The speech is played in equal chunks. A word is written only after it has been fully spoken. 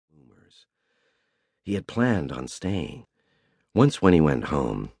hours. He had planned on staying. Once when he went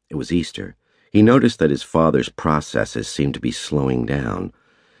home, it was Easter, he noticed that his father's processes seemed to be slowing down.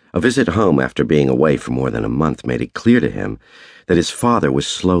 A visit home after being away for more than a month made it clear to him that his father was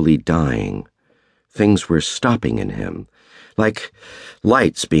slowly dying. Things were stopping in him, like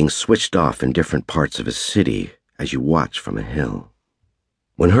lights being switched off in different parts of a city as you watch from a hill.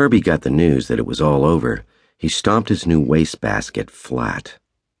 When Herbie got the news that it was all over, he stomped his new wastebasket flat.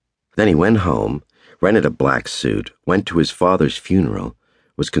 Then he went home, rented a black suit, went to his father's funeral,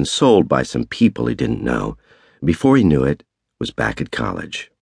 was consoled by some people he didn't know, and before he knew it, was back at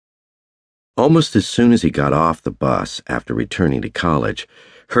college. Almost as soon as he got off the bus after returning to college,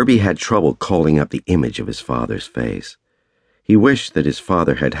 Herbie had trouble calling up the image of his father's face. He wished that his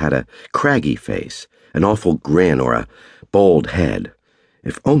father had had a craggy face, an awful grin, or a bald head,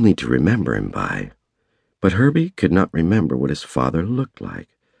 if only to remember him by. But Herbie could not remember what his father looked like.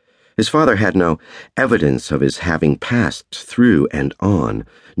 His father had no evidence of his having passed through and on,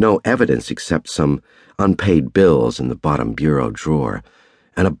 no evidence except some unpaid bills in the bottom bureau drawer,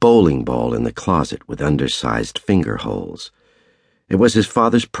 and a bowling ball in the closet with undersized finger holes. It was his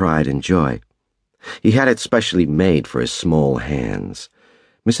father's pride and joy. He had it specially made for his small hands.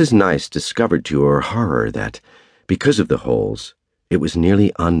 Mrs. Nice discovered to her horror that, because of the holes, it was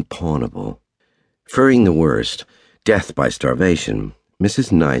nearly unpawnable. Fearing the worst, death by starvation,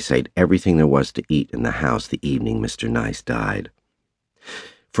 Mrs. Nice ate everything there was to eat in the house the evening Mr. Nice died.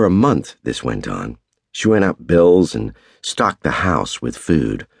 For a month this went on. She ran up bills and stocked the house with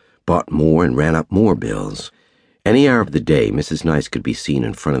food, bought more and ran up more bills. Any hour of the day, Mrs. Nice could be seen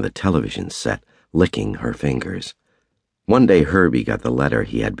in front of the television set, licking her fingers. One day Herbie got the letter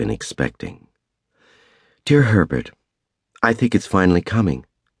he had been expecting. Dear Herbert, I think it's finally coming.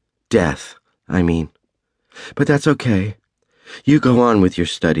 Death, I mean. But that's okay. You go on with your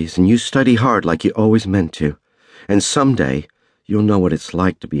studies, and you study hard like you always meant to. And someday, you'll know what it's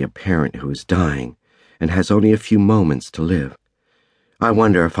like to be a parent who is dying and has only a few moments to live. I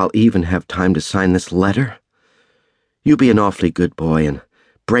wonder if I'll even have time to sign this letter. You be an awfully good boy and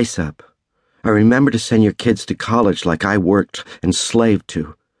brace up. And remember to send your kids to college like I worked and slaved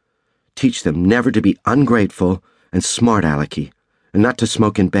to. Teach them never to be ungrateful and smart-alecky, and not to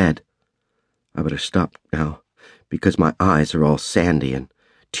smoke in bed. I better stop now, because my eyes are all sandy and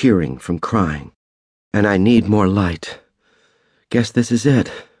tearing from crying, and I need more light. Guess this is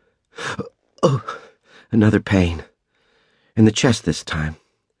it. Oh, another pain. In the chest this time.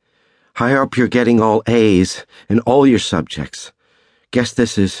 I hope you're getting all A's in all your subjects. Guess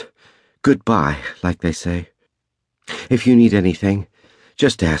this is goodbye, like they say. If you need anything,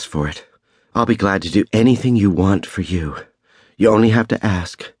 just ask for it. I'll be glad to do anything you want for you. You only have to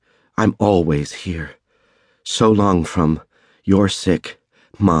ask. I'm always here. So long from your sick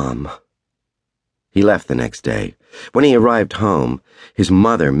Mom. He left the next day. When he arrived home, his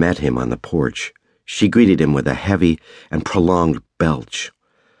mother met him on the porch. She greeted him with a heavy and prolonged belch.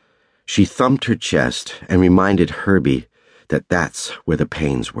 She thumped her chest and reminded Herbie that that's where the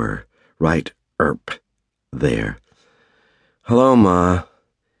pains were, right there. Hello, Ma.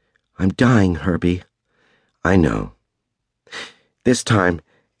 I'm dying, Herbie. I know. This time,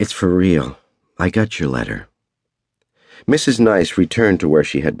 it's for real. I got your letter. Mrs. Nice returned to where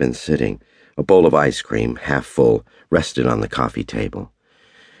she had been sitting. A bowl of ice cream, half full, rested on the coffee table.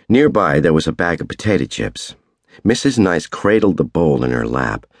 Nearby, there was a bag of potato chips. Mrs. Nice cradled the bowl in her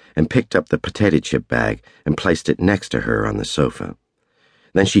lap and picked up the potato chip bag and placed it next to her on the sofa.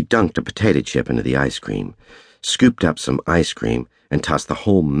 Then she dunked a potato chip into the ice cream, scooped up some ice cream, and tossed the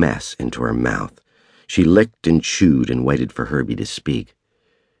whole mess into her mouth. She licked and chewed and waited for Herbie to speak.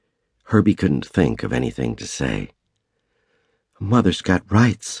 Herbie couldn't think of anything to say. Mother's got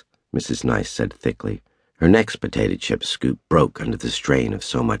rights, Mrs. Nice said thickly. Her next potato chip scoop broke under the strain of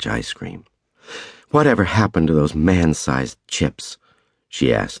so much ice cream. Whatever happened to those man-sized chips?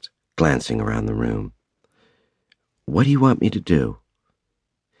 She asked, glancing around the room. What do you want me to do?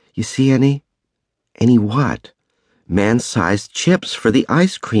 You see any? Any what? Man-sized chips for the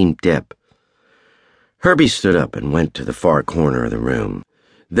ice cream dip. Herbie stood up and went to the far corner of the room.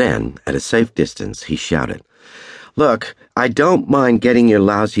 Then, at a safe distance, he shouted, Look, I don't mind getting your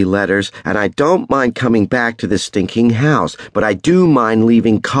lousy letters, and I don't mind coming back to this stinking house, but I do mind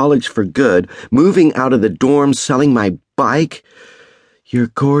leaving college for good, moving out of the dorm, selling my bike. Your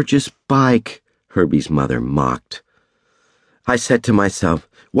gorgeous bike, Herbie's mother mocked. I said to myself,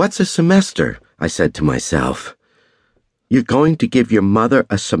 what's a semester? I said to myself. You're going to give your mother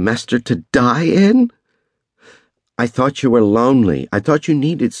a semester to die in? I thought you were lonely. I thought you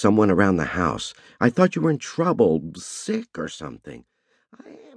needed someone around the house. I thought you were in trouble, sick or something.